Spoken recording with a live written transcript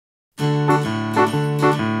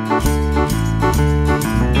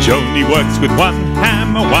Joni works with one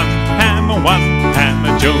hammer, one hammer, one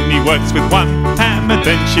hammer. Joni works with one hammer,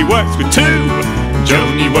 then she works with two.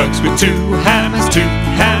 Joni works with two hammers, two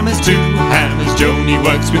hammers, two hammers. Joni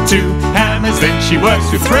works with two hammers, then she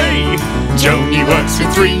works with three. Joni works with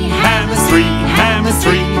three hammers, three hammers,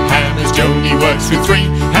 three hammers. Joni works with three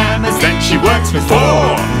hammers, then she works with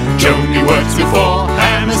four. Joni works with four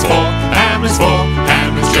hammers, four hammers, four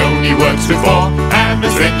hammers. Joni works with four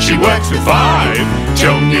hammers, then she works with five.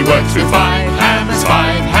 Joni works with five hammers,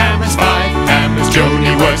 five hammers, five hammers.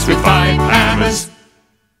 Joni works with five hammers.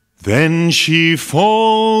 Then she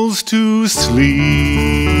falls to sleep.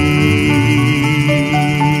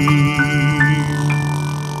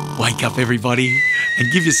 Wake up, everybody,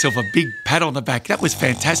 and give yourself a big pat on the back. That was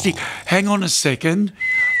fantastic. Hang on a second.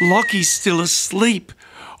 Lockie's still asleep.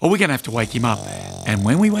 Or we're going to have to wake him up. And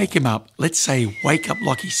when we wake him up, let's say wake up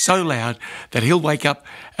Lockie so loud that he'll wake up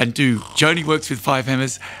and do Joni works with five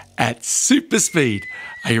hammers at super speed.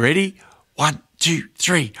 Are you ready? 1, 2,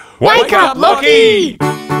 3. Wake up, Lockie!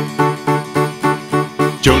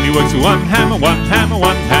 Joni works with one hammer, one hammer,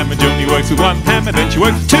 one hammer. Joni works with one hammer, then she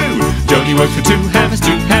works with two. Joni works with two hammers,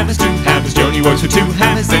 two hammers, two hammers. Joni works with two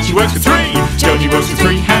hammers, then she works with three. Joni works with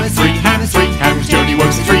three hammers, three hammers, three hammers. Joni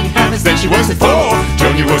works with three hammers, then she works with four.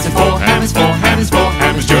 Joni works with four hammers, four hammers, four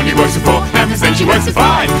hammers. Joni works with four hammers, then she works with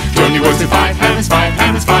five. Joni works with five hammers, five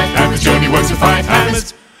hammers, five hammers. Joni works with five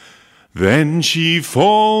hammers. Then she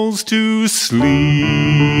falls to sleep.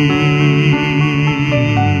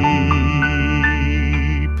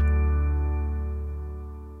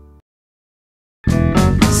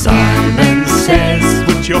 Simon says,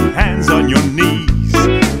 put your hands on your knees.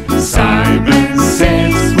 Simon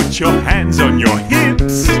says, put your hands on your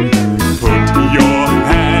hips. Put your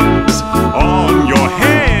hands on your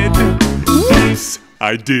head. Oops,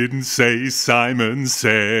 I didn't say Simon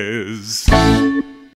says.